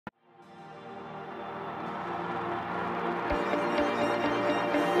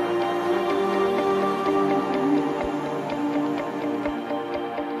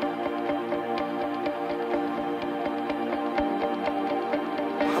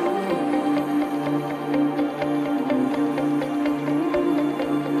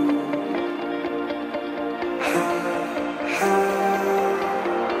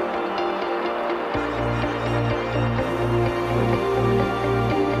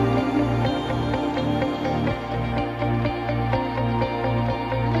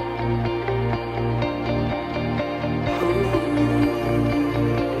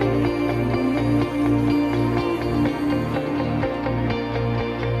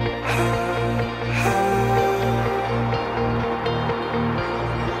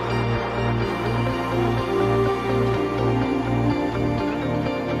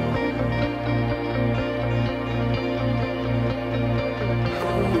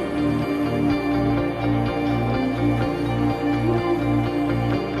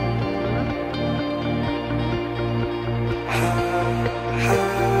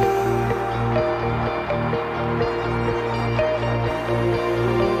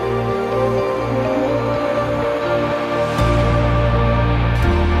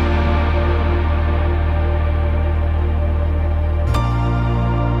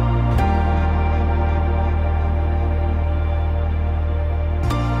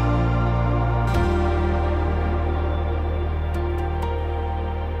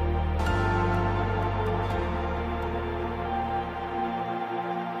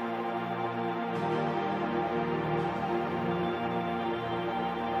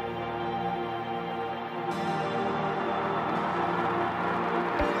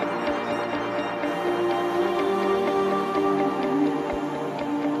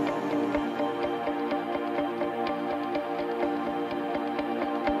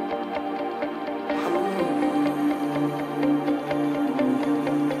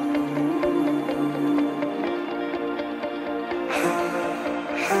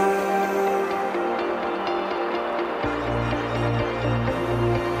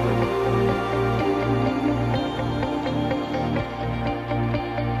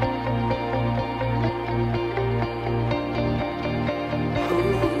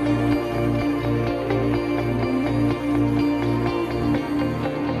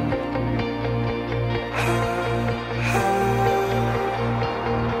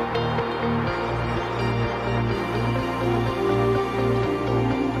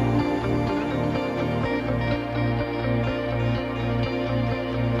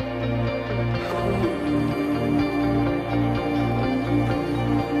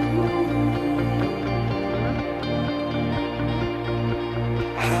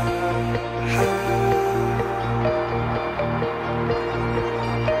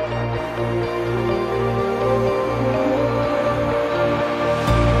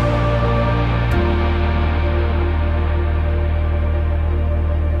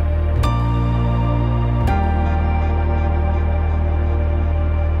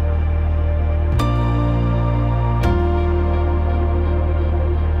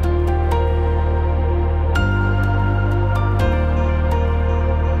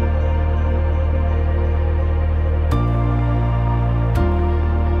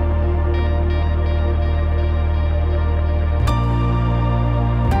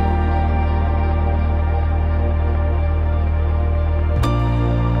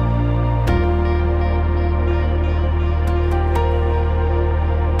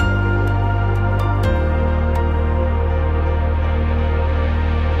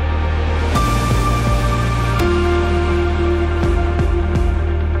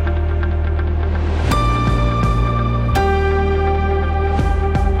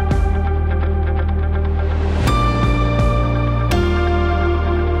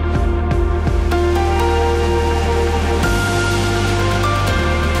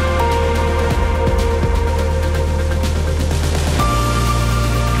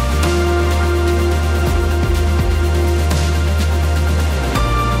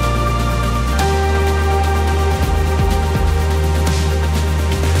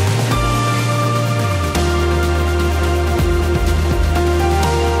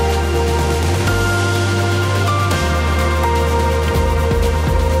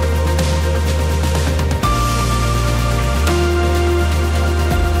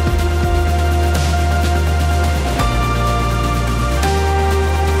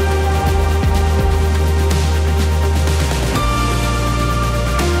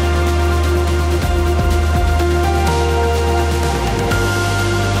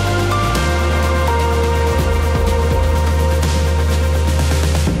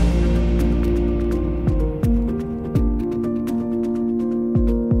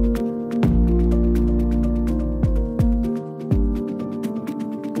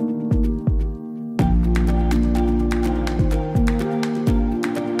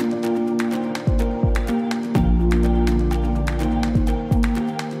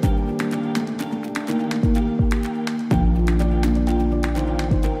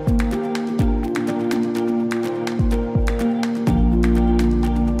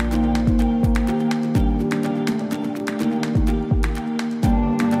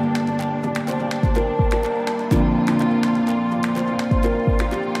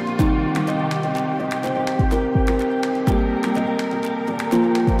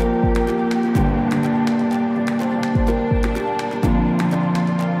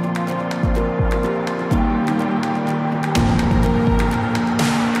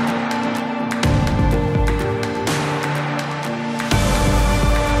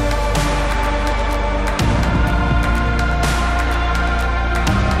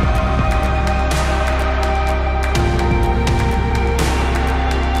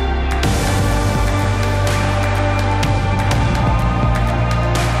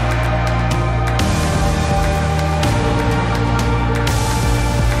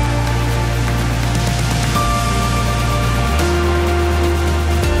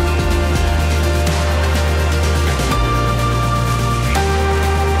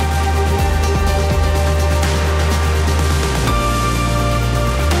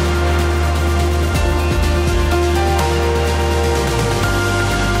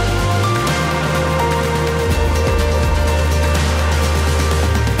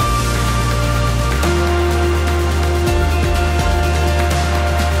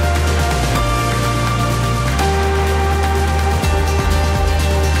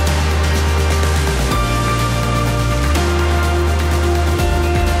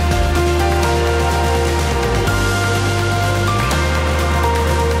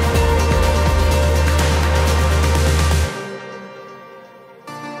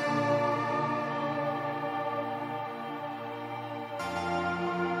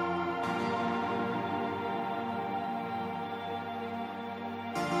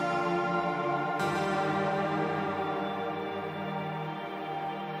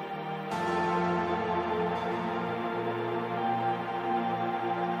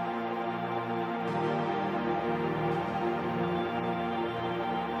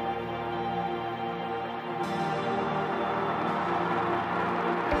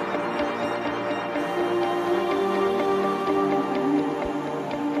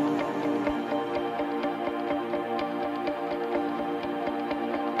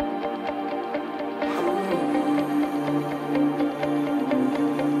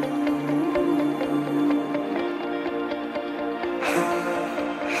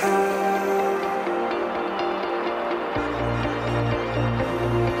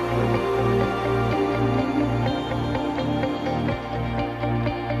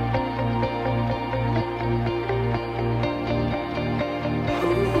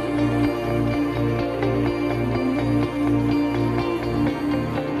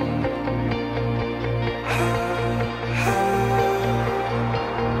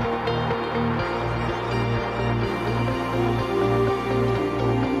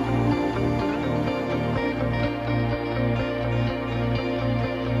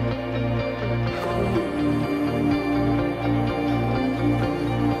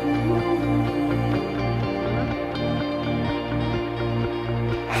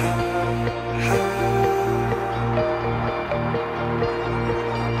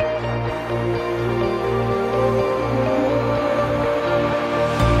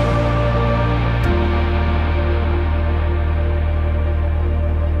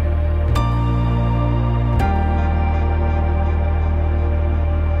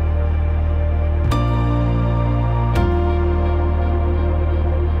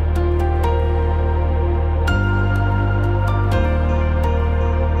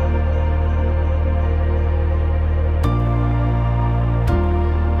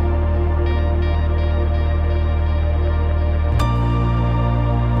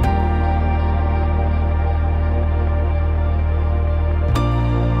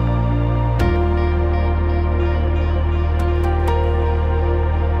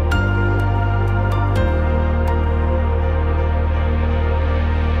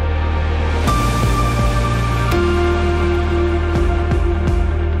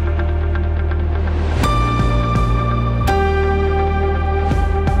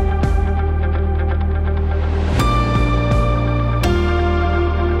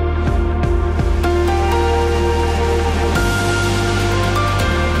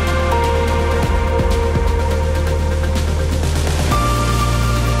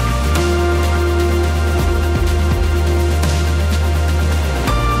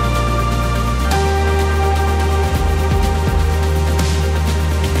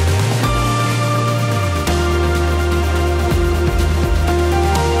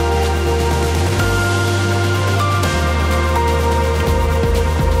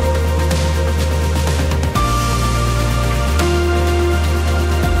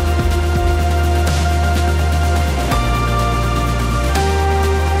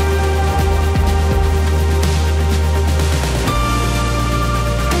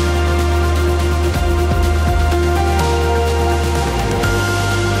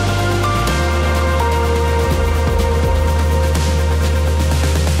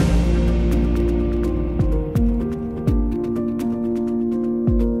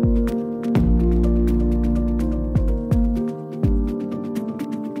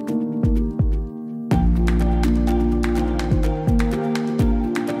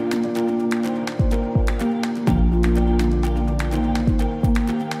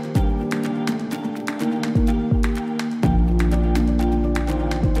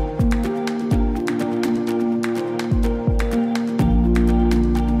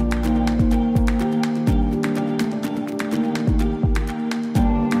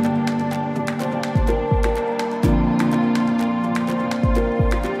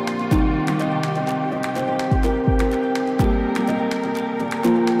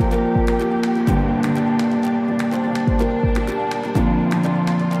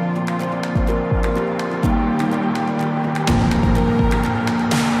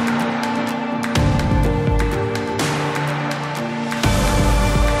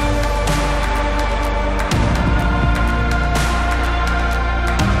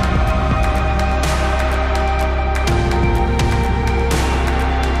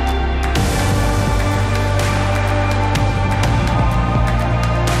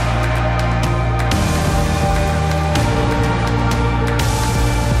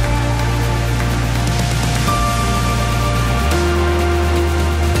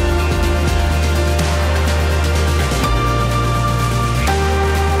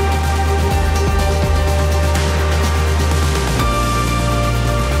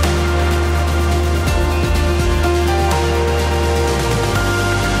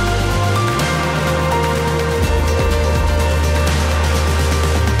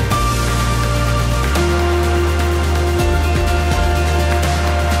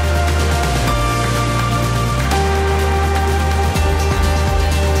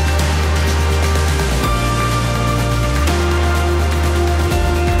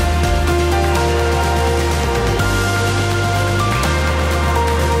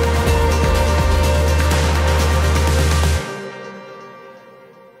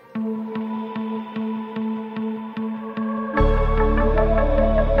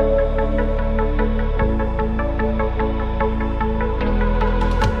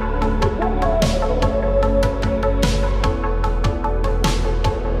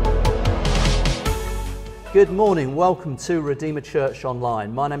Good morning, welcome to Redeemer Church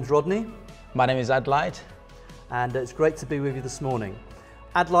Online. My name's Rodney. My name is Adlai. And it's great to be with you this morning.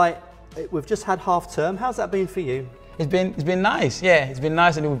 Adlai, we've just had half term. How's that been for you? It's been nice, yeah. It's been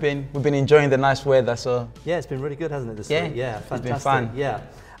nice, and we've been enjoying the nice weather. So yeah, it's been really good, hasn't it, this week? Yeah, fantastic. It's been fun. Yeah,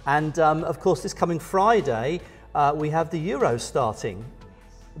 and of course, this coming Friday, we have the Euros starting.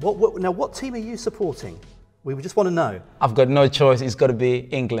 Now, what team are you supporting? We just want to know. I've got no choice. It's got to be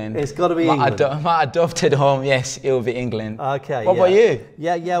England. It's got to be England. My adopted home, yes, it will be England. Okay. What about you?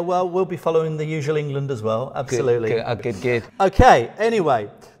 Yeah. Well, we'll be following the usual England as well. Absolutely. Good. Okay. Anyway,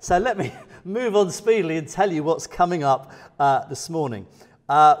 so let me move on speedily and tell you what's coming up this morning.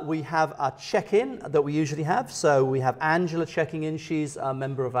 We have our check-in that we usually have. So we have Angela checking in. She's a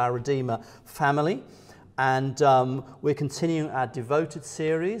member of our Redeemer family. And we're continuing our Devoted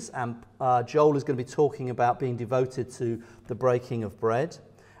series, and Joel is going to be talking about being devoted to the breaking of bread.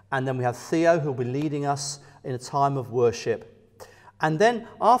 And then we have Theo, who will be leading us in a time of worship. And then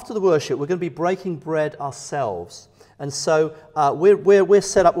after the worship, we're going to be breaking bread ourselves. And so we're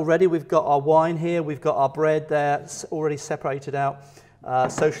set up already. We've got our wine here. We've got our bread there, already separated out,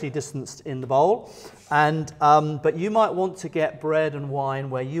 socially distanced in the bowl. And but you might want to get bread and wine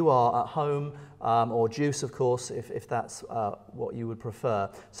where you are at home, or juice, of course, if that's what you would prefer,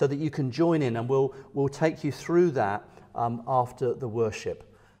 so that you can join in, and we'll take you through that after the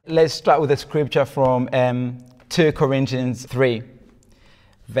worship. Let's start with a scripture from 2 Corinthians 3,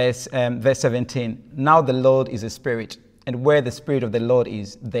 verse 17. Now the Lord is a spirit, and where the Spirit of the Lord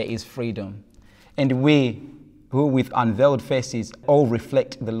is, there is freedom. And we, who with unveiled faces all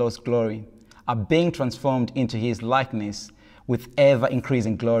reflect the Lord's glory, are being transformed into his likeness with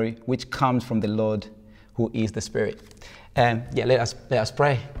ever-increasing glory, which comes from the Lord, who is the Spirit. Let us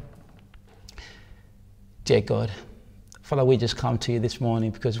pray. Dear God, Father, we just come to you this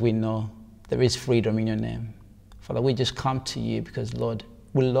morning because we know there is freedom in your name. Father, we just come to you because, Lord,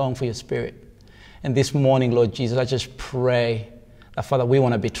 we long for your Spirit. And this morning, Lord Jesus, I just pray that, Father, we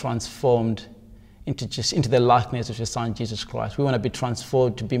want to be transformed into the likeness of your Son, Jesus Christ. We want to be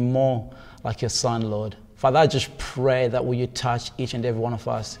transformed to be more like your Son, Lord. Father, I just pray that will you touch each and every one of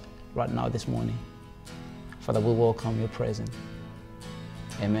us right now this morning. Father, we welcome your presence.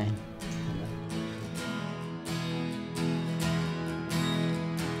 Amen.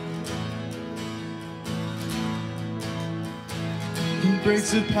 Who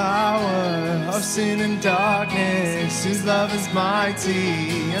breaks the power of sin and darkness, whose love is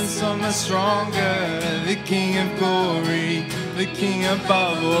mighty and so much stronger, the King of glory, the King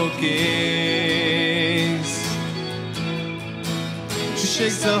above all kings. Who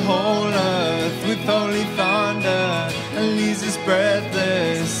shakes the whole earth with holy thunder and leaves us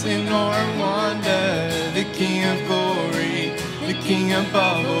breathless in awe and wonder, the King of glory, the King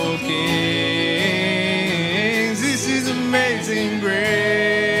above all kings. This is amazing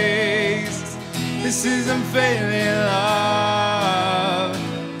grace, this is unfailing love,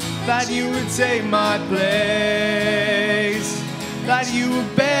 that you would take my place, that you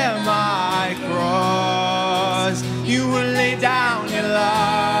would bear my cross, you would lay down your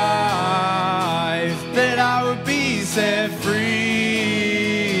life, that I would be set free.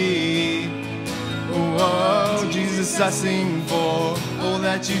 Oh, Jesus, I sing for all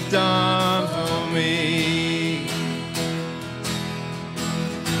that you've done for me.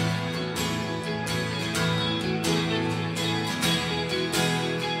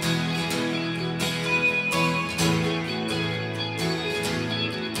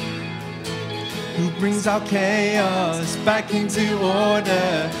 Who brings our chaos back into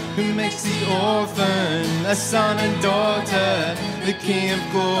order, who makes the orphan a son and daughter, the King of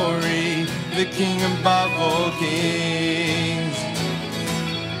glory, the King above all kings.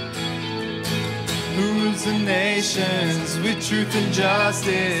 Who rules the nations with truth and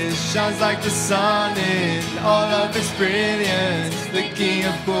justice, shines like the sun in all of its brilliance, the King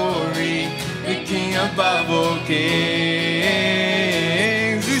of glory, the King above all kings.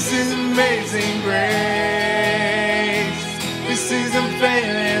 This is amazing grace, this is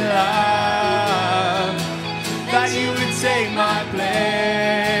unfailing love, that you would take my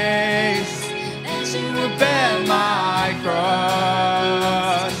place, that you would bear my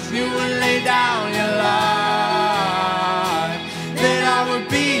cross, you would lay down your life, that I would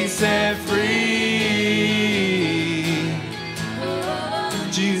be set free.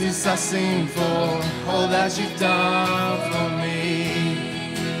 Jesus, I sing for all that you've done for me.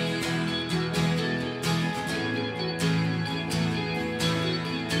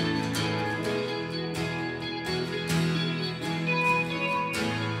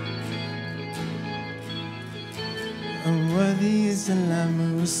 And worthy is the Lamb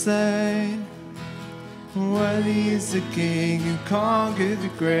who was slain, worthy is the King who conquered the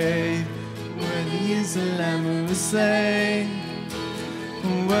grave, worthy is the Lamb who was slain,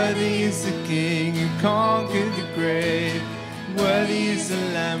 worthy is the King who conquered the grave, worthy is the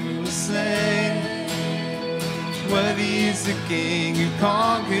Lamb who was slain, worthy is the King who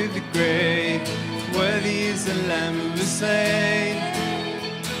conquered the grave, worthy is the Lamb who was slain,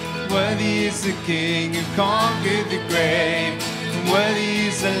 Worthy is the King who conquered the grave. Worthy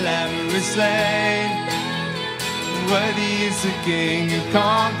is the Lamb who was slain. Worthy is the King who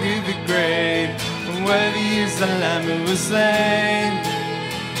conquered the grave. Worthy is the Lamb who was slain.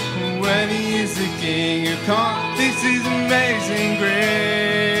 Worthy is the King who conquered. This is amazing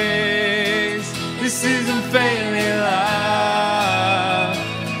grace. This is unfailing love.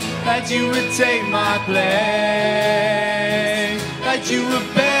 That you would take my place. That you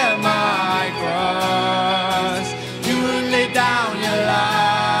would bear my cross. You would lay down your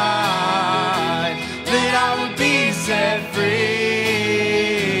life. That I would be set free.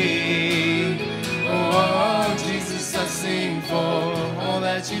 Oh, Jesus, I sing for all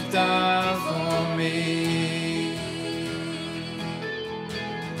that you've done for me.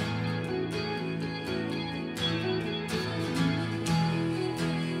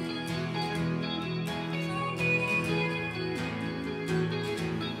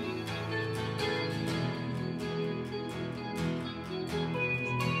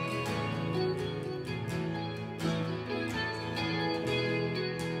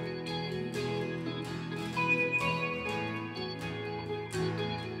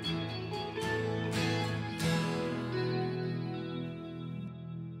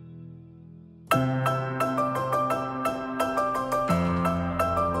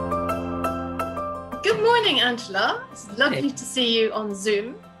 Good morning, Angela. It's lovely to see you on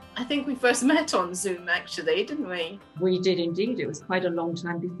Zoom. I think we first met on Zoom, actually, didn't we? We did indeed. It was quite a long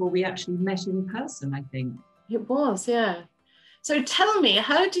time before we actually met in person, I think. It was, yeah. So tell me,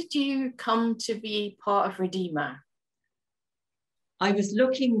 how did you come to be part of Redeemer? I was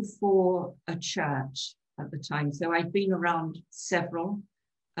looking for a church at the time, so I'd been around several.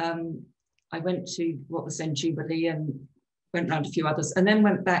 I went to what was then Jubilee and went around a few others, and then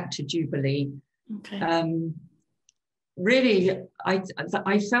went back to Jubilee. Okay. Really, I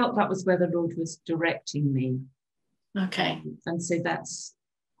felt that was where the Lord was directing me. Okay. And so that's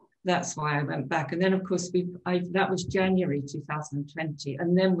why I went back. And then, of course, that was January 2020,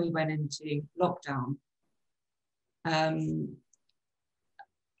 and then we went into lockdown. And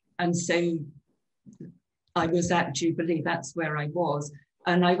so I was at Jubilee, that's where I was.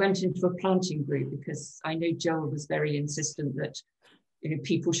 And I went into a planting group because I know Joel was very insistent that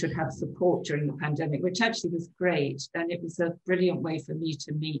people should have support during the pandemic, which actually was great. And it was a brilliant way for me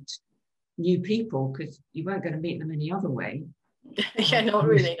to meet new people, because you weren't going to meet them any other way. Yeah, not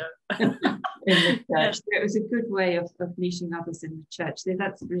really, no. In the church. So it was a good way of meeting others in the church. So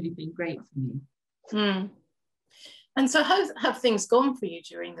that's really been great for me. Mm. And so how have things gone for you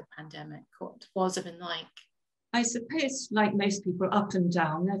during the pandemic? What was it been like? I suppose, like most people, up and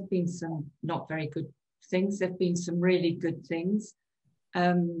down. There have been some not very good things. There have been some really good things.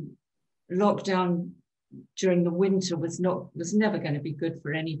 Lockdown during the winter was never going to be good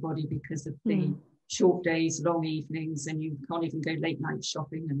for anybody because of the short days, long evenings, and you can't even go late night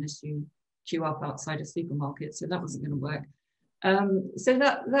shopping unless you queue up outside a supermarket. So that wasn't going to work. So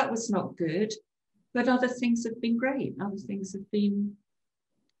that was not good. But other things have been great. Other things have been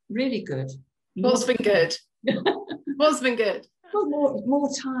really good. What's been good? What's been good? Well, more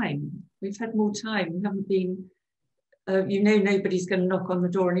time. We've had more time. We haven't been, nobody's going to knock on the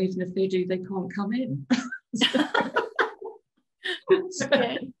door, and even if they do, they can't come in.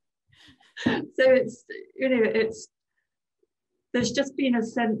 Okay. So it's there's just been a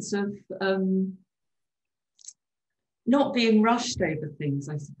sense of not being rushed over things,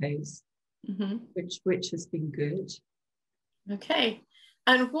 I suppose, which has been good. Okay.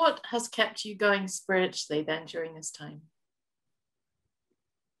 And what has kept you going spiritually then during this time?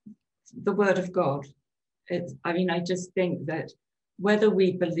 The Word of God. I just think that whether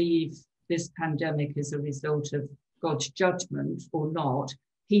we believe this pandemic is a result of God's judgment or not,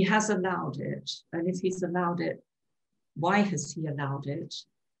 He has allowed it. And if He's allowed it, why has He allowed it?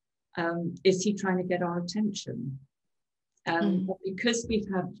 Is He trying to get our attention? Because we've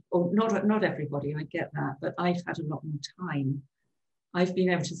had, or not everybody, I get that, but I've had a lot more time. I've been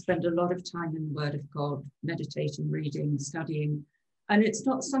able to spend a lot of time in the Word of God, meditating, reading, studying. And it's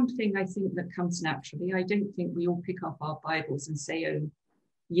not something I think that comes naturally. I don't think we all pick up our Bibles and say, oh,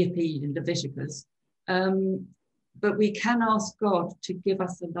 yippee, in Leviticus. But we can ask God to give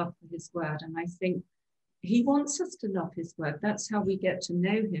us a love for His Word. And I think He wants us to love His Word. That's how we get to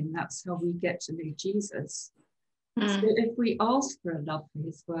know Him. That's how we get to know Jesus. So if we ask for a love for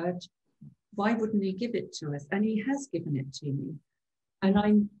His Word, why wouldn't He give it to us? And He has given it to me. And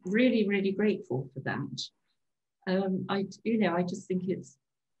I'm really, really grateful for that. I just think it's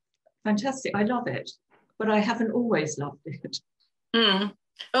fantastic. I love it, but I haven't always loved it.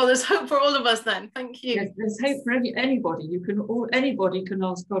 Oh, there's hope for all of us then. Thank you. There's hope for anybody. Anybody can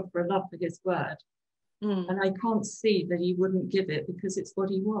ask God for a love for his word. And I can't see that he wouldn't give it, because it's what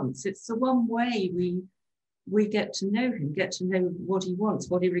he wants. It's the one way we get to know him, get to know what he wants,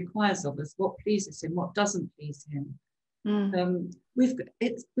 what he requires of us, what pleases him, what doesn't please him. We've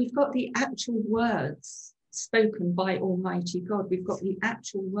got the actual words spoken by Almighty God. We've got the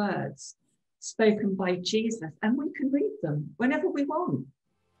actual words spoken by Jesus, and we can read them whenever we want.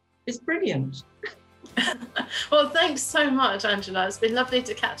 It's brilliant. Well, thanks so much, Angela. It's been lovely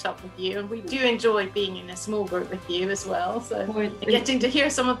to catch up with you, and we do enjoy being in a small group with you as well. So getting to hear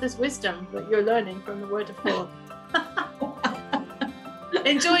some of this wisdom that you're learning from the Word of God.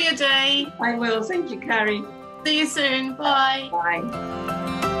 Enjoy your day. I will. Thank you, Carrie. See you soon. Bye. Bye.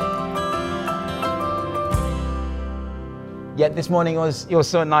 Yeah, this morning it was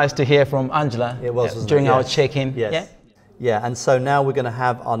so nice to hear from Angela. It was during our check-in. Yes. Yeah, and so now we're going to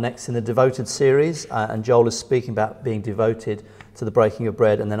have our next in the Devoted series, and Joel is speaking about being devoted to the breaking of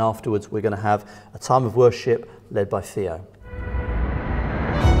bread, and then afterwards we're going to have a time of worship led by Theo.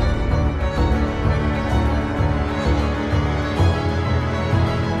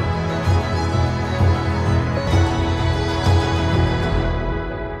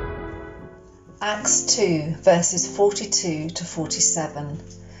 Acts 2, verses 42 to 47.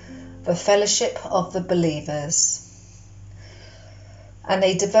 The fellowship of the believers. And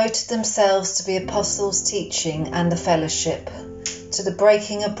they devoted themselves to the apostles' teaching and the fellowship, to the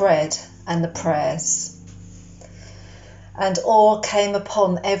breaking of bread and the prayers. And awe came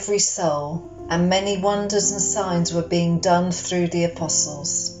upon every soul, and many wonders and signs were being done through the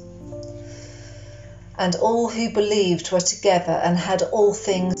apostles. And all who believed were together and had all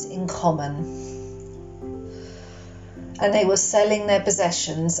things in common. And they were selling their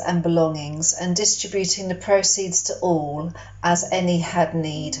possessions and belongings and distributing the proceeds to all as any had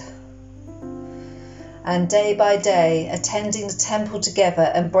need. And day by day, attending the temple together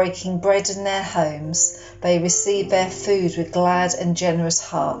and breaking bread in their homes, they received their food with glad and generous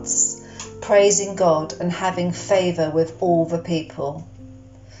hearts, praising God and having favour with all the people.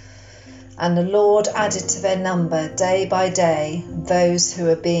 And the Lord added to their number day by day those who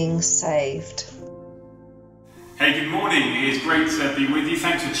are being saved. Hey, good morning. It is great to be with you.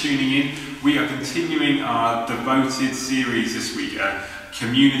 Thanks for tuning in. We are continuing our Devoted series this week,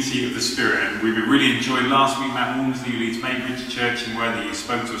 Community of the Spirit. And we really enjoyed last week Matt Walmsley, who leads Maidbridge Church in Worthing. He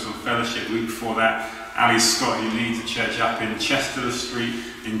spoke to us on fellowship. The week before that, Ali Scott, who leads a church up in Chester Street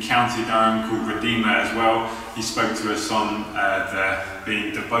in County Durham called Redeemer as well. He spoke to us on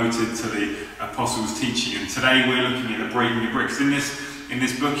being devoted to the apostles' teaching. And today we're looking at the breaking of bricks. In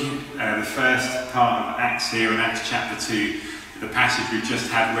this book, the first part of Acts here in Acts chapter 2, the passage we've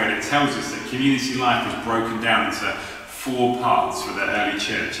just had read, it tells us that community life was broken down into 4 parts for the early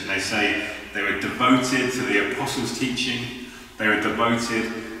church. And they say they were devoted to the apostles' teaching, they were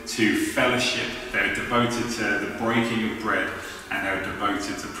devoted to fellowship, they were devoted to the breaking of bread, and they were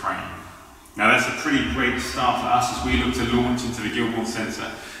devoted to praying. Now that's a pretty great start for us as we look to launch into the Gilbourne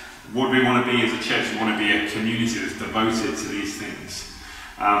Centre. What do we want to be as a church? We want to be a community that's devoted to these things.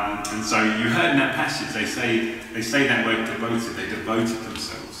 And so you heard in that passage, they say that word devoted, they devoted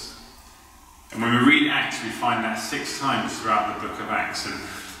themselves. And when we read Acts, we find that 6 times throughout the book of Acts. And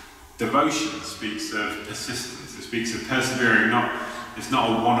devotion speaks of persistence, it speaks of persevering. It's not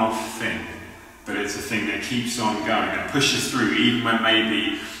a one-off thing, but it's a thing that keeps on going and pushes through, even when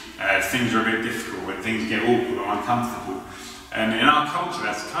maybe things are a bit difficult, when things get awkward or uncomfortable. And in our culture,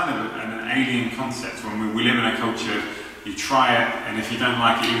 that's kind of an alien concept. When we live in a culture of you try it, and if you don't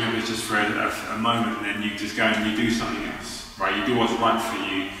like it, even if it's just for a moment, then you just go and you do something else, right? You do what's right for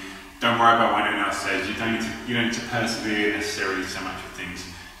you. Don't worry about what anyone else says. You don't need to persevere necessarily so much with things.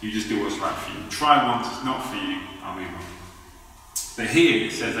 You just do what's right for you. Try once, it's not for you, I'll move on. But here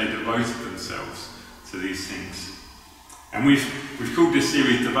it says they devoted themselves to these things. And we've called this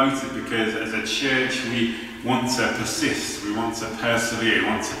series Devoted because as a church we want to persist, we want to persevere, we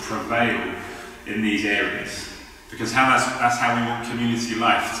want to prevail in these areas. Because that's how we want community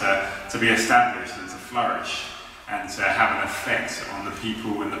life to be established and to flourish and to have an effect on the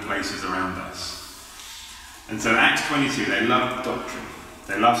people and the places around us. And so in Acts 22, they loved doctrine,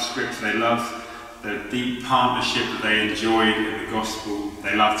 they loved scripture, they loved the deep partnership that they enjoyed in the gospel.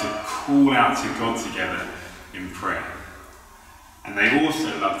 They loved to call out to God together in prayer. And they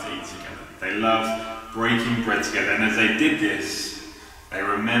also loved to eat together. They loved breaking bread together. And as they did this, they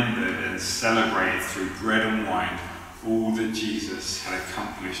remembered and celebrated through bread and wine all that Jesus had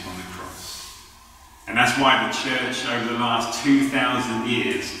accomplished on the cross. And that's why the church over the last 2,000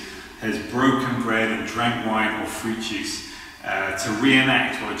 years has broken bread and drank wine or fruit juice to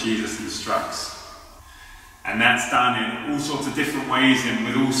reenact what Jesus instructs. And that's done in all sorts of different ways and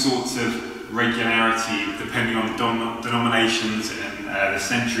with all sorts of regularity, depending on denominations and the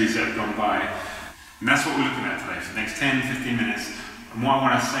centuries that have gone by. And that's what we're looking at today for the next 10, 15 minutes. And what I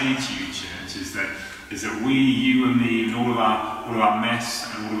want to say to you, church, is that we, you and me, and all of our mess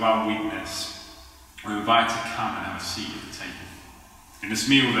and all of our weakness, we're invited to come and have a seat at the table. In this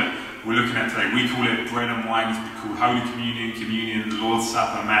meal that we're looking at today, we call it bread and wine, it's called Holy Communion, Communion, the Lord's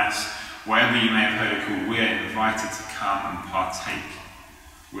Supper, Mass, whatever you may have heard it called. We're invited to come and partake.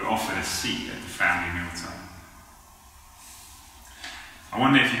 We're offered a seat at the family mealtime. I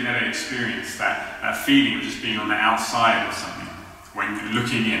wonder if you've ever experienced that feeling of just being on the outside of something. When you're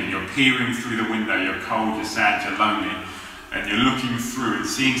looking in, you're peering through the window, you're cold, you're sad, you're lonely, and you're looking through and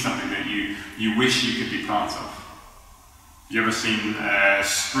seeing something that you wish you could be part of. You ever seen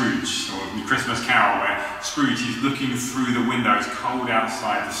Scrooge, or the Christmas Carol, where Scrooge, he's looking through the window, it's cold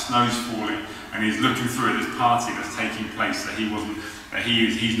outside, the snow's falling, and he's looking through at this party that's taking place that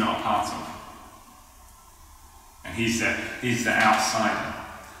he's not a part of. And he's the outsider.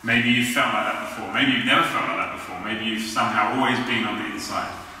 Maybe you've felt like that before. Maybe you've never felt like that before. Maybe you've somehow always been on the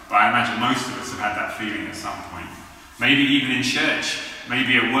inside. But I imagine most of us have had that feeling at some point. Maybe even in church.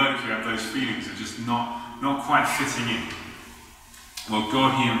 Maybe at work you have those feelings of just not quite fitting in. Well,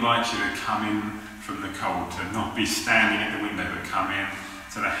 God, he invites you to come in from the cold, to not be standing at the window, but come in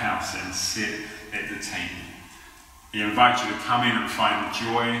to the house and sit at the table. He invites you to come in and find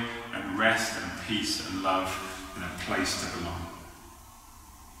joy and rest and peace and love and a place to belong.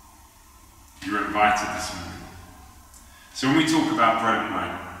 You're invited this morning. So when we talk about bread and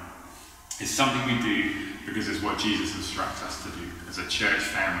wine, it's something we do because it's what Jesus instructs us to do as a church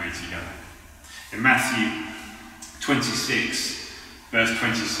family together. In Matthew 26, verse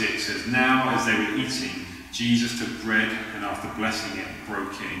 26 says, "Now as they were eating, Jesus took bread and after blessing it,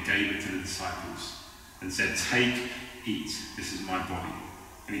 broke it and gave it to the disciples and said, 'Take, eat, this is my body.'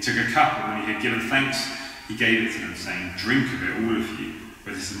 And he took a cup, and when he had given thanks, he gave it to them, saying, 'Drink of it, all of you,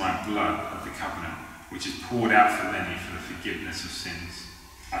 for this is my blood of the covenant, which is poured out for many for the forgiveness of sins.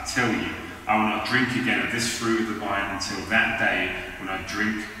 I tell you, I will not drink again of this fruit of the vine until that day when I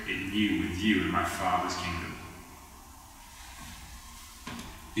drink it new with you in my Father's kingdom.'"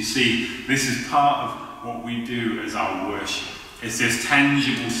 You see, this is part of what we do as our worship. It's this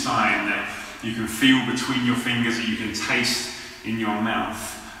tangible sign that you can feel between your fingers, that you can taste in your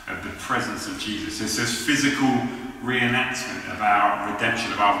mouth, of the presence of Jesus. It's this physical reenactment of our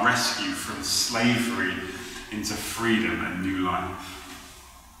redemption, of our rescue from slavery into freedom and new life.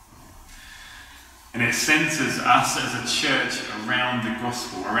 And it centers us as a church around the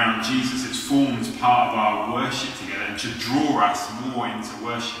gospel, around Jesus. It forms part of our worship together and to draw us more into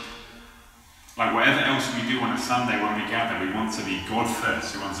worship. Like whatever else we do on a Sunday when we gather, we want to be God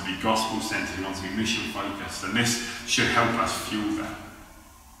first, we want to be gospel centered, we want to be mission focused, and this should help us fuel that.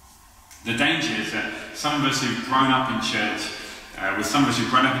 The danger is that some of us who've grown up in church,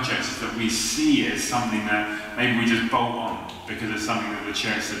 is that we see it as something that maybe we just bolt on because it's something that the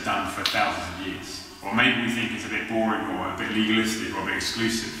church has done for thousands of years. Or maybe we think it's a bit boring or a bit legalistic or a bit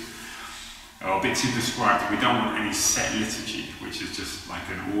exclusive or a bit too prescribed. We don't want any set liturgy, which is just like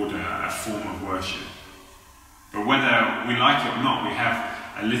an order, a form of worship. But whether we like it or not, we have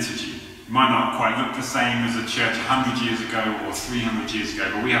a liturgy. It might not quite look the same as a church 100 years ago or 300 years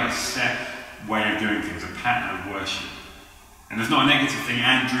ago, but we have a set way of doing things, a pattern of worship. And there's not a negative thing.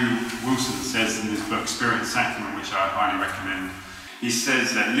 Andrew Wilson says in his book, Spirit and Sacrament, which I highly recommend, he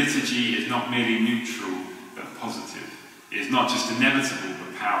says that liturgy is not merely neutral, but positive. It is not just inevitable,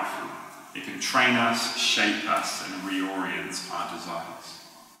 but powerful. It can train us, shape us, and reorient our desires.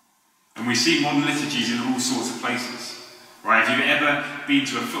 And we see modern liturgies in all sorts of places. Right? If you've ever been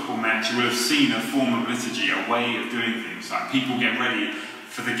to a football match, you will have seen a form of liturgy, a way of doing things. Like people get ready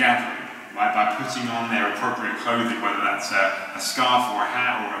for the gathering, right, by putting on their appropriate clothing, whether that's a scarf or a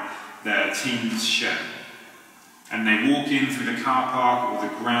hat or their team's shirt. And they walk in through the car park or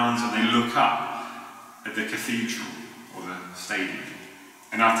the grounds and they look up at the cathedral or the stadium.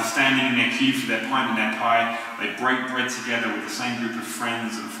 And after standing in their queue for their pint and their pie, they break bread together with the same group of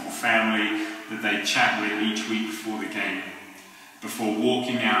friends and family that they chat with each week before the game, before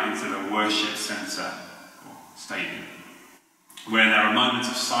walking out into the worship centre or stadium, where there are moments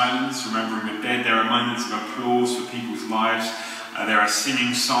of silence, remembering the dead, there are moments of applause for people's lives, there are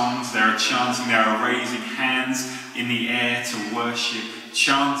singing songs, there are chanting, there are raising hands in the air to worship,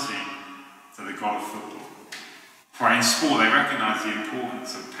 chanting to the God of football. Right, in sport, they recognise the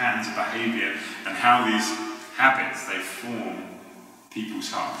importance of patterns of behaviour and how these habits, they form people's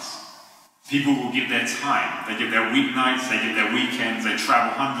hearts. People will give their time, they give their weeknights, they give their weekends, they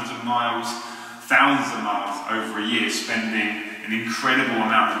travel hundreds of miles, thousands of miles over a year, spending an incredible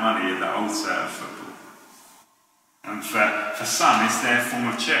amount of money at the altar of football. And for some, it's their form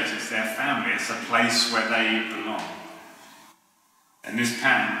of church, it's their family, it's a place where they belong. And this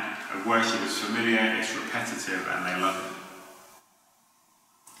pattern of worship is familiar, it's repetitive, and they love it.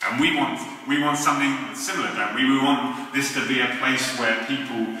 And we want something similar, don't we? We want this to be a place where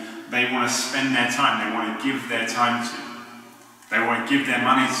people, they want to spend their time, they want to give their time to. They want to give their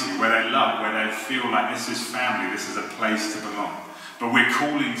money to, where they love, where they feel like this is family, this is a place to belong. But we're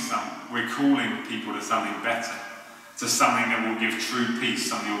calling people to something better, to something that will give true peace,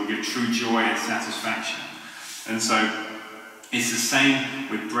 something that will give true joy and satisfaction. And so it's the same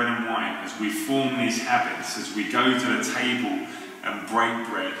with bread and wine. As we form these habits, as we go to the table and break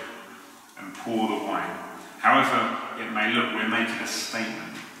bread and pour the wine, however it may look, we're making a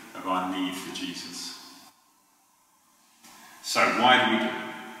statement of our need for Jesus. So why do we do it?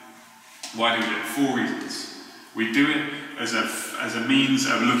 Why do we do it? 4 reasons. We do it as a means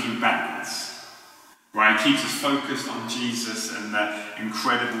of looking backwards. Right? It keeps us focused on Jesus and the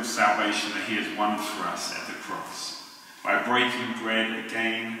incredible salvation that he has won for us at the cross. By breaking bread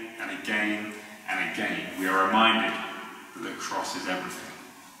again and again and again, we are reminded that the cross is everything.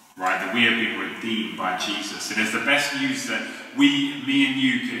 Right? That we have been redeemed by Jesus. It is the best news that me and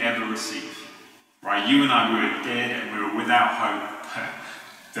you could ever receive. Right? You and I, we were dead and we were without hope.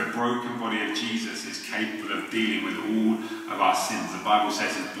 The broken body of Jesus is capable of dealing with all of our sins. The Bible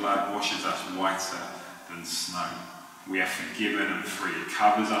says his blood washes us whiter than snow. We are forgiven and free. It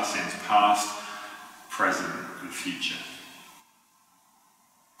covers our sins, past, present, and future.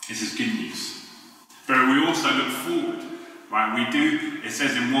 This is good news. But we also look forward. Right? It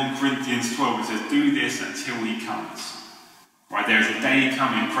says in 1 Corinthians 12, it says, do this until he comes. Right? There is a day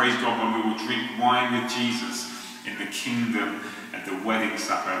coming, praise God, when we will drink wine with Jesus in the kingdom at the wedding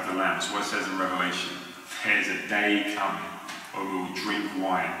supper of the Lamb. That's what it says in Revelation. There's a day coming when we will drink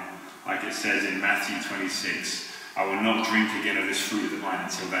wine. Like it says in Matthew 26, I will not drink again of this fruit of the vine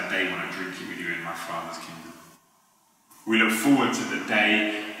until that day when I drink it with you in my Father's kingdom. We look forward to the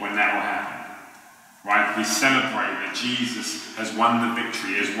day when that will happen. Right? We celebrate that Jesus has won the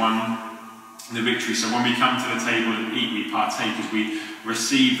victory, has won the victory. So when we come to the table and eat, we partake as we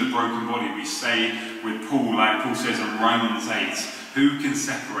receive the broken body. We say with Paul, like Paul says in Romans 8, who can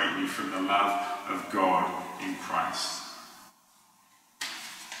separate me from the love of God in Christ?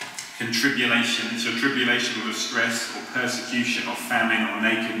 Can tribulation, so tribulation or distress or persecution or famine or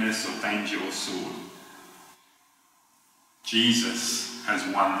nakedness or danger or sword. Jesus has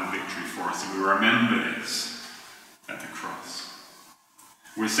won the victory for us, and we remember this at the cross.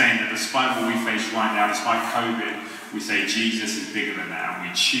 We're saying that despite what we face right now, despite COVID, we say Jesus is bigger than that, and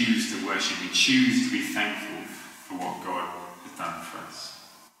we choose to worship, we choose to be thankful for what God has done for us.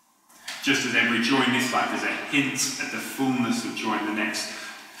 Just as every joy in this life is a hint at the fullness of joy in the next,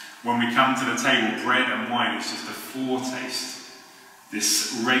 when we come to the table, bread and wine is just a foretaste,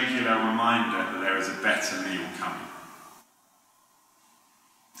 this regular reminder that there is a better meal coming.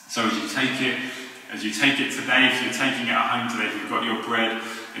 So as you take it today, if you're taking it at home today, if you've got your bread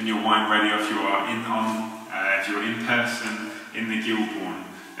and your wine ready, or if you're in person in the Gilbourne,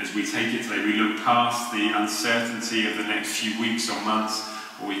 as we take it today, we look past the uncertainty of the next few weeks or months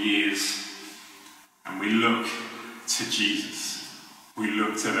or years, and we look to Jesus. We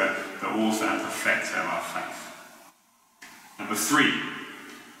look to the author and perfecter of our faith. Number 3,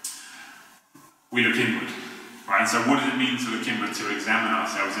 we look inward. Right? So what does it mean to look inward, to examine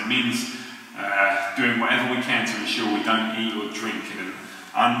ourselves? It means doing whatever we can to ensure we don't eat or drink in an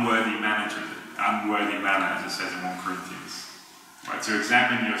unworthy manner, as it says in 1 Corinthians. Right? To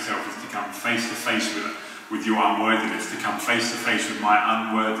examine yourself is to come face to face with your unworthiness, to come face to face with my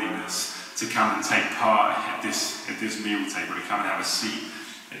unworthiness, to come and take part at this meal table, to come and have a seat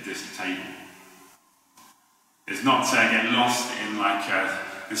at this table. It's not to get lost in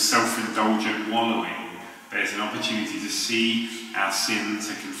this self-indulgent wallowing, but it's an opportunity to see our sin,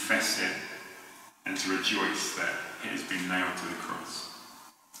 to confess it, and to rejoice that it has been nailed to the cross.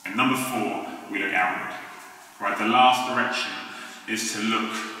 And number 4, we look outward. Right, the last direction is to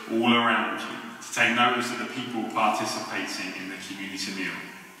look all around you, to take notice of the people participating in the community meal.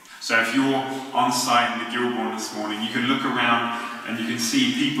 So if you're on site in the Gilbourne this morning, you can look around and you can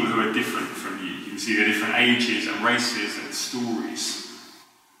see people who are different from you. You can see the different ages and races and stories.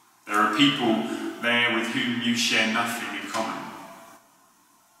 There are people there with whom you share nothing in common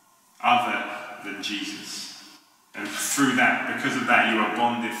other than Jesus. And because of that, you are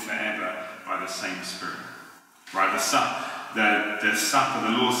bonded forever by the same Spirit. Right? the supper,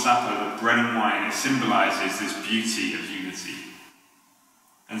 the Lord's Supper, the bread and wine, it symbolises this beauty of unity.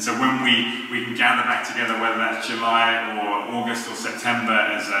 And so when we can gather back together, whether that's July or August or September,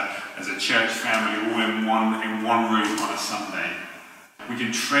 as a church family, all in one room on a Sunday, we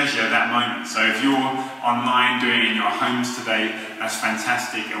can treasure that moment. So if you're online doing it in your homes today, that's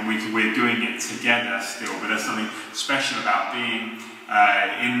fantastic, and we're doing it together still. But there's something special about being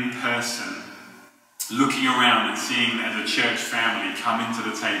in person, looking around and seeing as a church family come into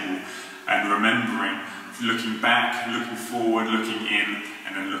the table and remembering, looking back, looking forward, looking in,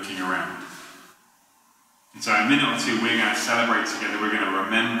 and then looking around. And so in a minute or two, we're going to celebrate together. We're going to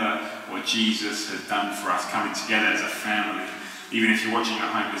remember what Jesus has done for us, coming together as a family. Even if you're watching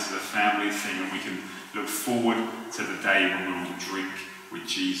at home, this is a family thing, and we can look forward to the day when we will drink with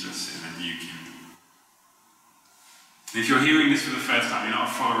Jesus in the new kingdom. And if you're hearing this for the first time, you're not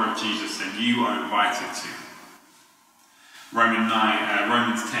a follower of Jesus, then you are invited to.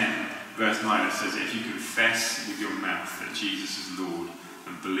 Romans 10, verse 9, it says, if you confess with your mouth that Jesus is Lord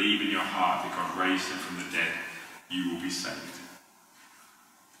and believe in your heart that God raised him from the dead, you will be saved.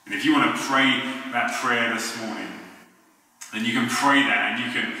 And if you want to pray that prayer this morning, then you can pray that, and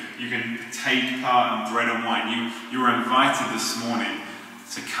you can take part in bread and wine. You are invited this morning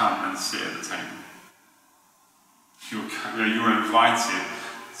to come and sit at the table. You're invited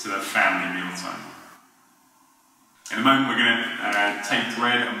to the family mealtime. In a moment, we're going to take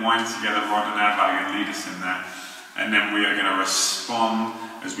bread and wine together. Rod and Adler are going to lead us in that. And then we are going to respond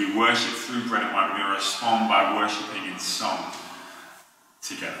as we worship through bread and wine. We're going to respond by worshipping in song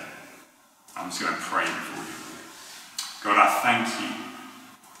together. I'm just going to pray before you. God, I thank you.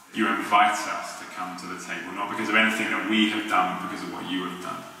 You invite us to come to the table, not because of anything that we have done, but because of what you have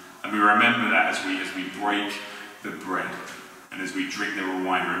done. And we remember that as we break the bread and as we drink the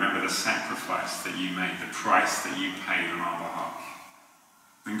wine. Remember the sacrifice that you made, the price that you paid on our behalf.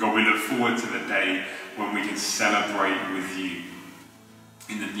 And God, we look forward to the day when we can celebrate with you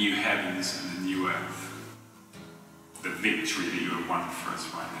in the new heavens and the new earth, the victory that you have won for us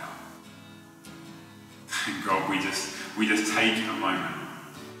right now. And God, we just take a moment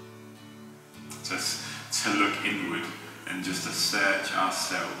to look inward and just to search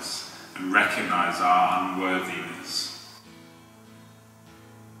ourselves and recognize our unworthiness.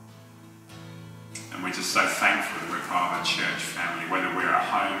 And we're just so thankful that we're part of a church family, whether we're at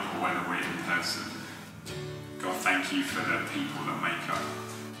home or whether we're in person. God, thank you for the people that make up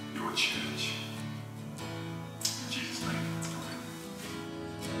your church. In Jesus' name,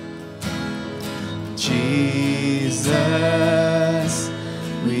 amen. Jesus,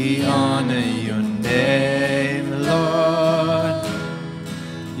 we honor your name, Lord.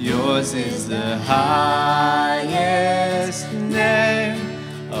 Yours is the highest name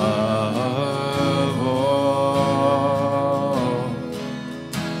of all.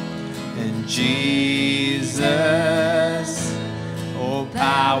 And Jesus, all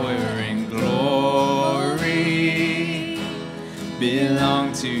power and glory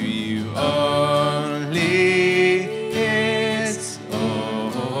belong to you only. It's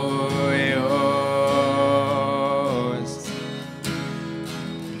all yours.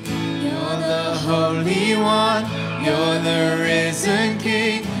 You're the Holy One, you're the risen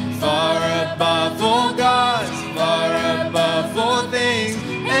King, far above all gods, far above all things.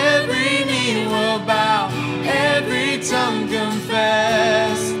 Every knee will bow, every tongue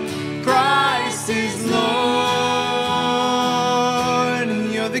confess, Christ is Lord,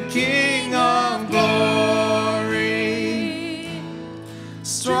 and you're the King of glory,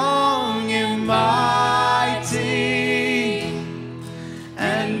 strong and mighty,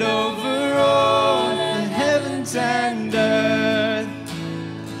 and over all the heavens and earth,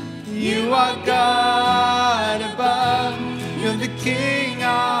 you are God above, you're the King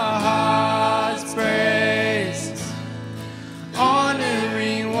our hearts praise,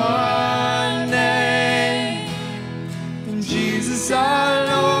 honoring one name, and Jesus our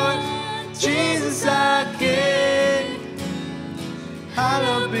Lord, Jesus our King,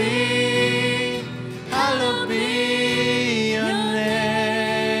 hallowed be your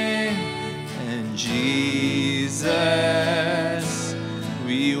name. And Jesus,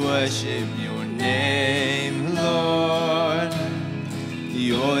 we worship your name, Lord.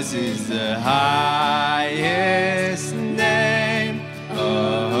 Yours is the highest name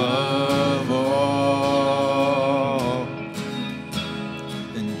of all.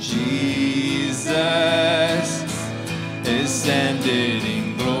 And Jesus ascended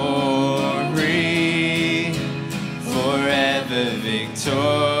in glory, forever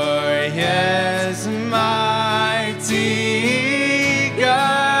victorious, mighty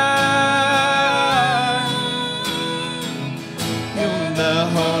God. the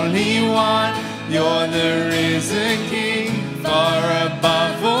Holy One. You're the risen King, far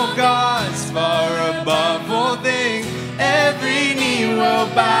above all gods, far above all things. Every knee will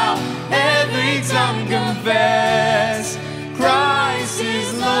bow, every tongue confess, Christ is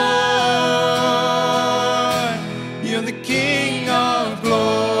Lord. You're the King of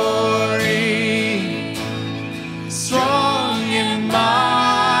glory, strong and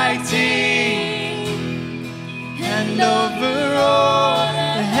mighty, and over all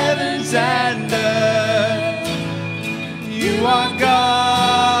the heavens and earth, you are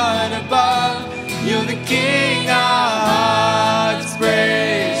God above. You're the King our hearts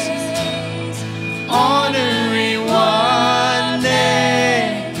praise, honoring one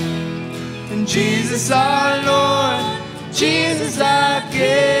name, and Jesus our Lord, Jesus our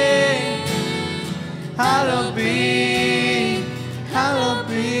King. Hallowed be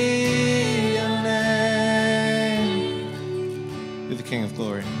your name. You're the King of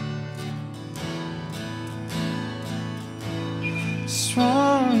glory.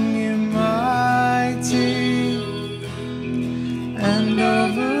 Strong and mighty, and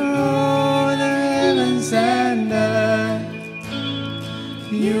over all the heavens and earth,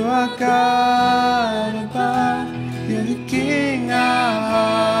 you are God above. You're the King our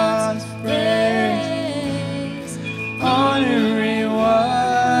hearts praise, honoring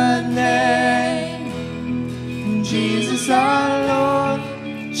one name, Jesus our Lord,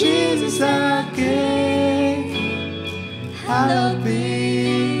 Jesus our King. Hallowed be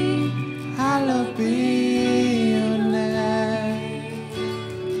your name.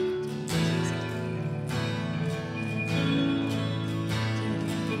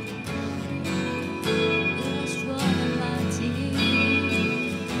 You are strong and mighty.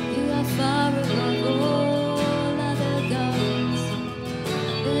 You are far above all other gods.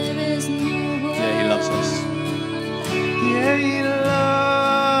 There is no one. Yeah, he loves us. Yeah, he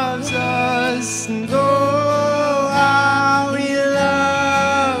loves us. And oh, how he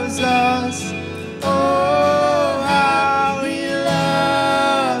loves us. Oh, how he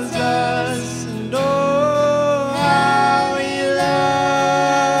loves us. And oh, how he loves.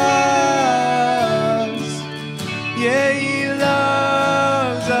 Yeah, he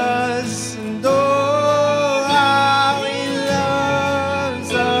loves us. And oh, how he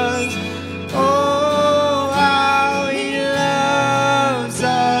loves us. Oh, how he loves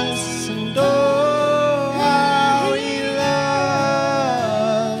us. And oh, how he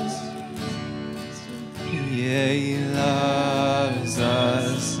loves. Yeah, he loves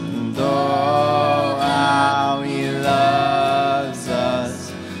us. And oh, how he loves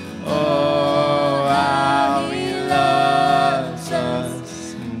us. Oh, how he loves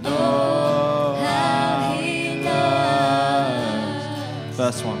us. And oh, how he loves.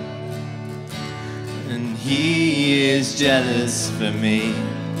 First one. And he is jealous for me.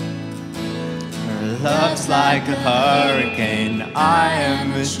 Love's like a hurricane. I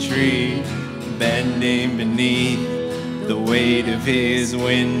am a tree bending beneath the weight of his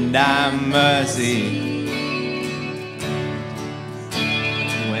wind and mercy.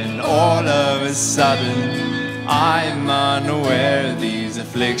 When all of a sudden I'm unaware, these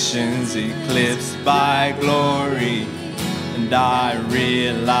afflictions eclipsed by glory, and I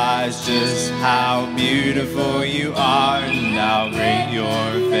realize just how beautiful you are and how great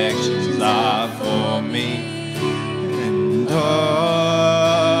your affections are for me. And oh,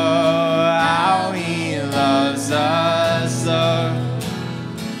 how he loves us, oh,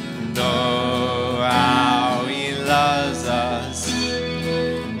 and oh, how he loves us,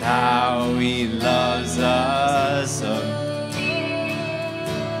 and how he loves us, oh,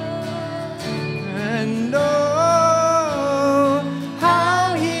 and oh,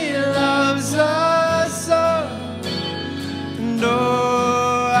 how he loves us, oh, and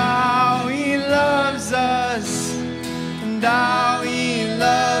oh, how he loves us, and how he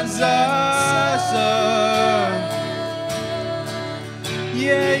loves us, oh,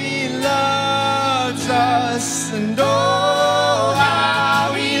 yeah, he loves us, and oh,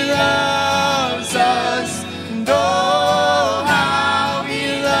 how he loves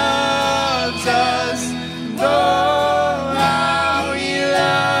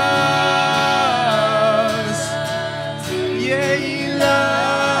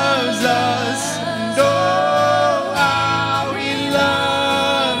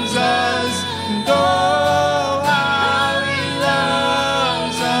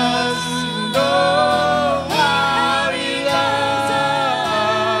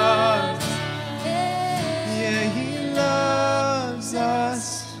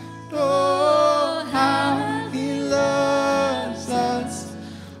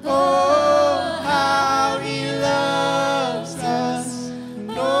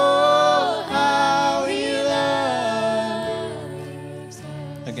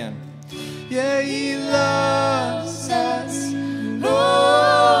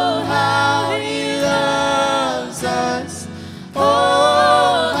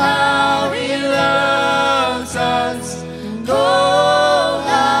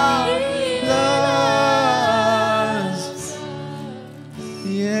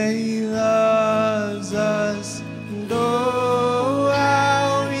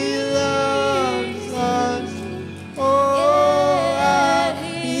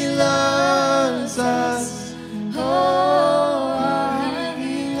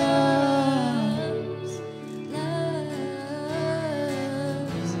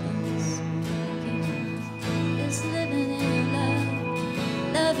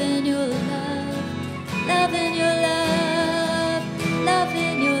loving your love,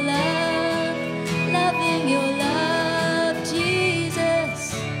 loving your love, loving your love,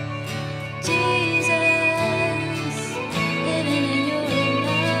 Jesus, Jesus, living in your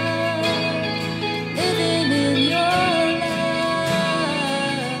love, living in your love.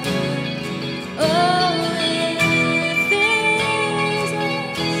 Oh, it fills us,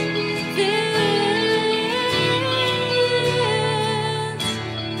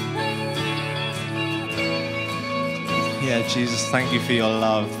 Yeah, Jesus, thank you for your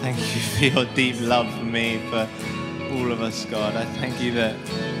love. Thank you for your deep love for me, for all of us, God. I thank you that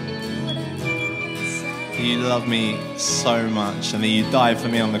you love me so much and that you died for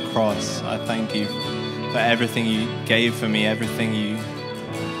me on the cross. I thank you for everything you gave for me, everything you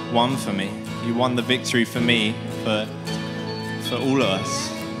won for me. You won the victory for me, for all of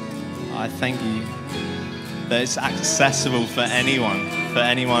us. I thank you that it's accessible for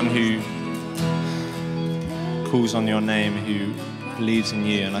anyone who calls on your name, who believes in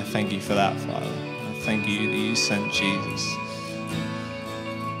you, and I thank you for that, Father. I thank you that you sent Jesus.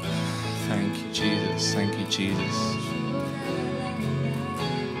 Thank you, Jesus. Thank you, Jesus.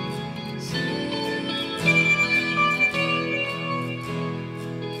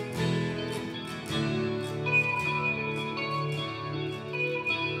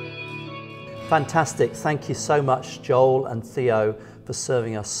 Fantastic. Thank you so much, Joel and Theo, for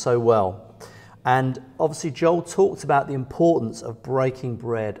serving us so well. And obviously Joel talked about the importance of breaking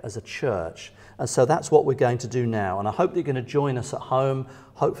bread as a church. And so that's what we're going to do now. And I hope that you're going to join us at home.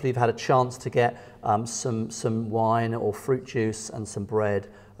 Hopefully you've had a chance to get some wine or fruit juice and some bread,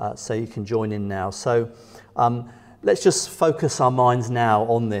 so you can join in now. So let's just focus our minds now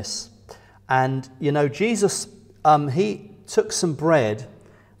on this. And, you know, Jesus, he took some bread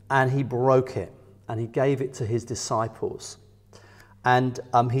and he broke it and he gave it to his disciples. And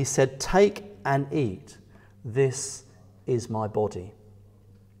he said, "Take and eat. This is my body."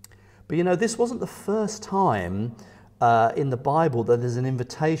 But you know, this wasn't the first time in the Bible that there's an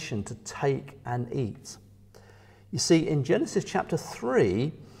invitation to take and eat. You see, in Genesis chapter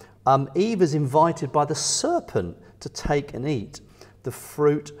 3, Eve is invited by the serpent to take and eat the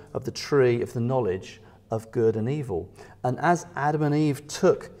fruit of the tree of the knowledge of good and evil. And as Adam and Eve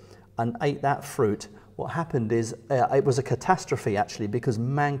took and ate that fruit, what happened is it was a catastrophe actually, because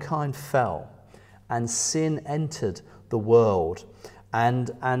mankind fell and sin entered the world.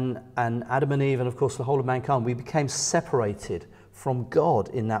 And Adam and Eve, and of course the whole of mankind, we became separated from God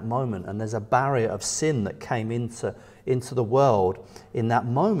in that moment. And there's a barrier of sin that came into the world in that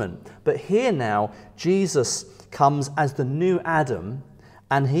moment. But here now, Jesus comes as the new Adam,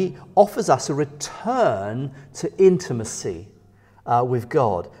 and he offers us a return to intimacy with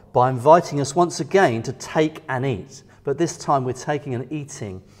God by inviting us once again to take and eat. But this time we're taking and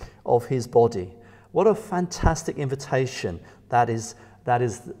eating of his body. What a fantastic invitation that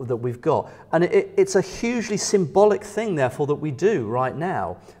we've got. And it's a hugely symbolic thing, therefore, that we do right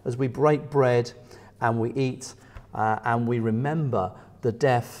now as we break bread and we eat and we remember the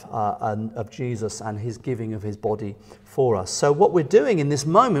death of Jesus and his giving of his body for us. So what we're doing in this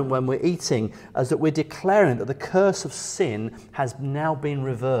moment when we're eating is that we're declaring that the curse of sin has now been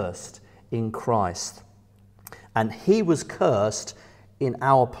reversed in Christ. And he was cursed in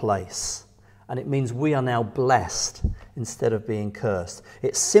our place. And it means we are now blessed instead of being cursed.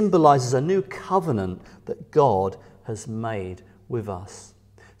 It symbolizes a new covenant that God has made with us.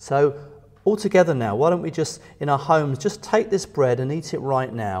 So all together now, why don't we just, in our homes, just take this bread and eat it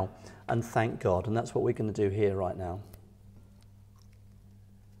right now and thank God. And that's what we're going to do here right now.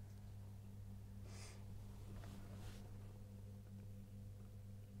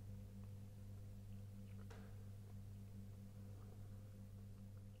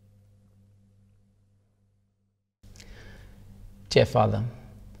 Dear Father,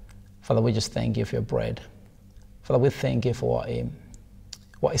 we just thank you for your bread. Father, we thank you for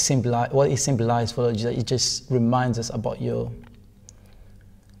what it symbolizes, Father. It just reminds us about your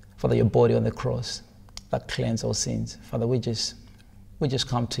body on the cross that cleansed our sins. Father, we just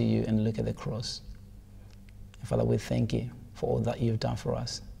come to you and look at the cross. And Father, we thank you for all that you've done for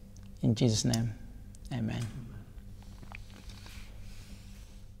us. In Jesus' name, amen.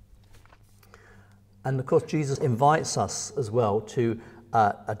 And of course, Jesus invites us as well to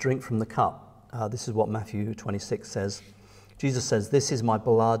a drink from the cup. This is what Matthew 26 says. Jesus says, "This is my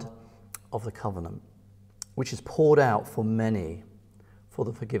blood of the covenant, which is poured out for many for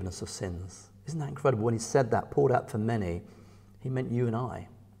the forgiveness of sins." Isn't that incredible? When he said that, poured out for many, he meant you and I.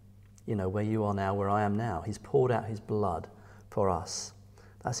 You know, where you are now, where I am now. He's poured out his blood for us.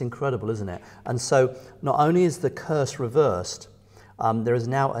 That's incredible, isn't it? And so not only is the curse reversed, there is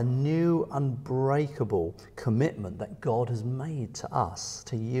now a new unbreakable commitment that God has made to us,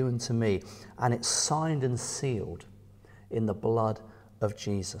 to you and to me, and it's signed and sealed in the blood of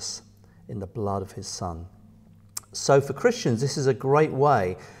Jesus, in the blood of his Son. So for Christians, this is a great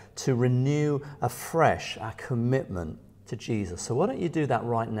way to renew afresh our commitment to Jesus. So why don't you do that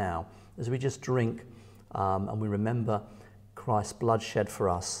right now as we just drink and we remember Christ's blood shed for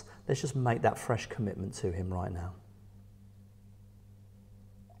us. Let's just make that fresh commitment to him right now.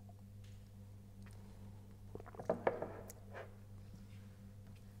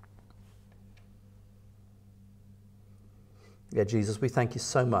 Yeah, Jesus, we thank you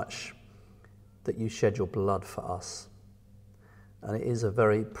so much that you shed your blood for us. And it is a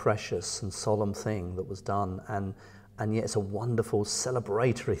very precious and solemn thing that was done, and yet it's a wonderful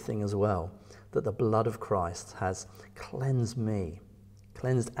celebratory thing as well, that the blood of Christ has cleansed me,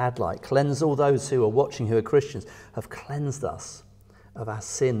 cleansed Adlite, cleansed all those who are watching who are Christians, have cleansed us of our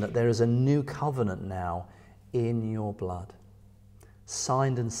sin, that there is a new covenant now in your blood,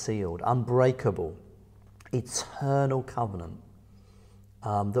 signed and sealed, unbreakable, eternal covenant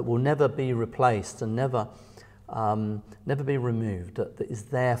that will never be replaced and never be removed, that is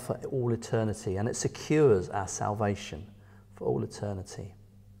there for all eternity, and it secures our salvation for all eternity.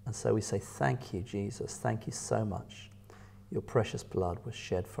 And so we say, thank you, Jesus. Thank you so much. Your precious blood was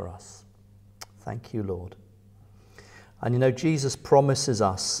shed for us. Thank you, Lord. And you know, Jesus promises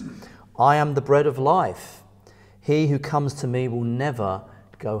us, I am the bread of life. He who comes to me will never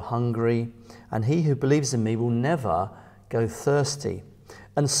go hungry, and he who believes in me will never go thirsty.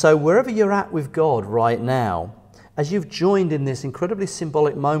 And so wherever you're at with God right now, as you've joined in this incredibly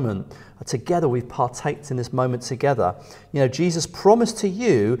symbolic moment, together we've partaked in this moment together, you know, Jesus' promise to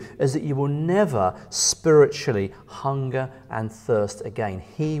you is that you will never spiritually hunger and thirst again.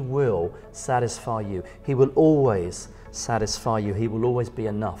 He will satisfy you. He will always satisfy you. He will always be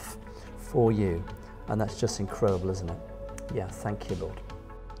enough for you. And that's just incredible, isn't it? Yeah, thank you, Lord.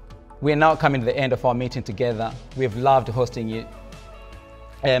 We are now coming to the end of our meeting together. We've loved hosting you.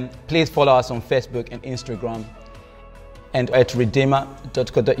 Please follow us on Facebook and Instagram and at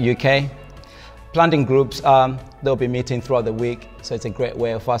redeemer.co.uk. Planting groups, they'll be meeting throughout the week, so it's a great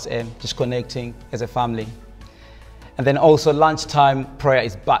way of us just connecting as a family. And then also lunchtime prayer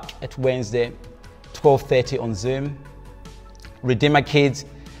is back at Wednesday, 12:30 on Zoom. Redeemer Kids,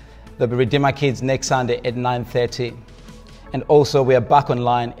 there'll be Redeemer Kids next Sunday at 9:30. And also we are back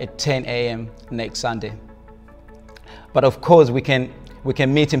online at 10 a.m. next Sunday. But of course we can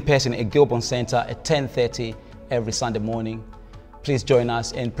meet in person at Gilbourne Centre at 10:30 every Sunday morning. Please join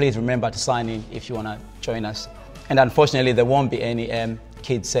us, and please remember to sign in if you want to join us. And unfortunately there won't be any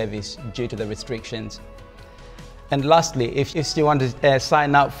kids service due to the restrictions. And lastly, if you still want to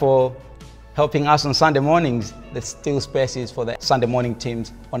sign up for helping us on Sunday mornings, there's still spaces for the Sunday morning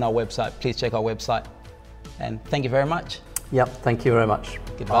teams on our website. Please check our website. And thank you very much. Yep, thank you very much.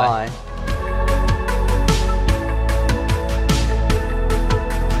 Goodbye. Bye.